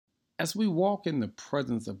As we walk in the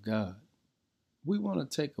presence of God, we want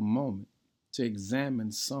to take a moment to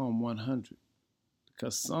examine Psalm 100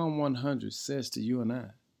 because Psalm 100 says to you and I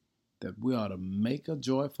that we ought to make a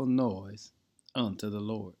joyful noise unto the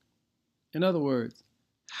Lord. In other words,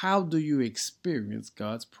 how do you experience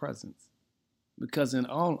God's presence? Because in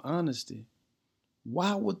all honesty,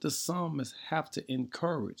 why would the psalmist have to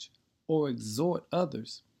encourage or exhort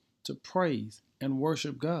others to praise and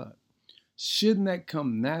worship God? Shouldn't that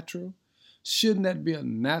come natural? Shouldn't that be a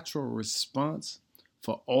natural response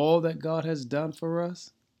for all that God has done for us?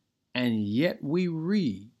 And yet we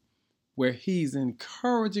read where he's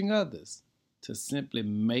encouraging others to simply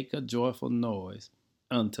make a joyful noise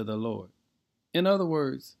unto the Lord. In other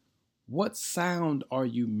words, what sound are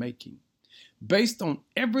you making? Based on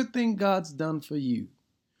everything God's done for you,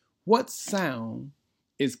 what sound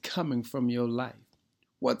is coming from your life?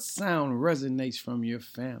 What sound resonates from your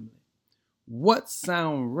family? What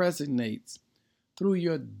sound resonates through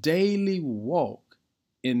your daily walk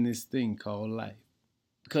in this thing called life?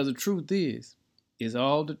 Because the truth is, it's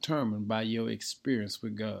all determined by your experience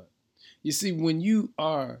with God. You see, when you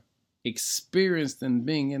are experienced in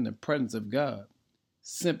being in the presence of God,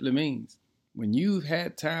 simply means when you've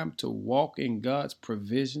had time to walk in God's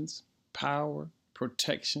provisions, power,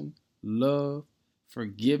 protection, love,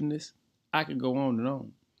 forgiveness, I could go on and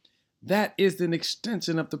on. That is an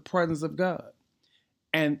extension of the presence of God.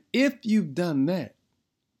 And if you've done that,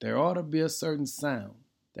 there ought to be a certain sound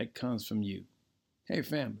that comes from you. Hey,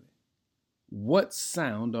 family, what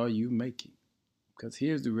sound are you making? Because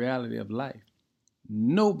here's the reality of life.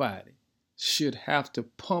 Nobody should have to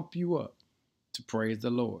pump you up to praise the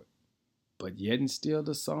Lord. But yet and still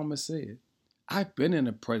the psalmist said, I've been in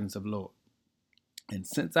the presence of the Lord. And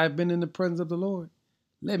since I've been in the presence of the Lord,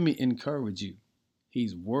 let me encourage you.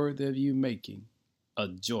 He's worthy of you making a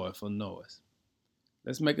joyful noise.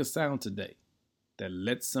 Let's make a sound today that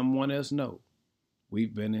lets someone else know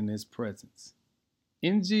we've been in his presence.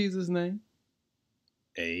 In Jesus' name,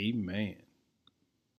 amen.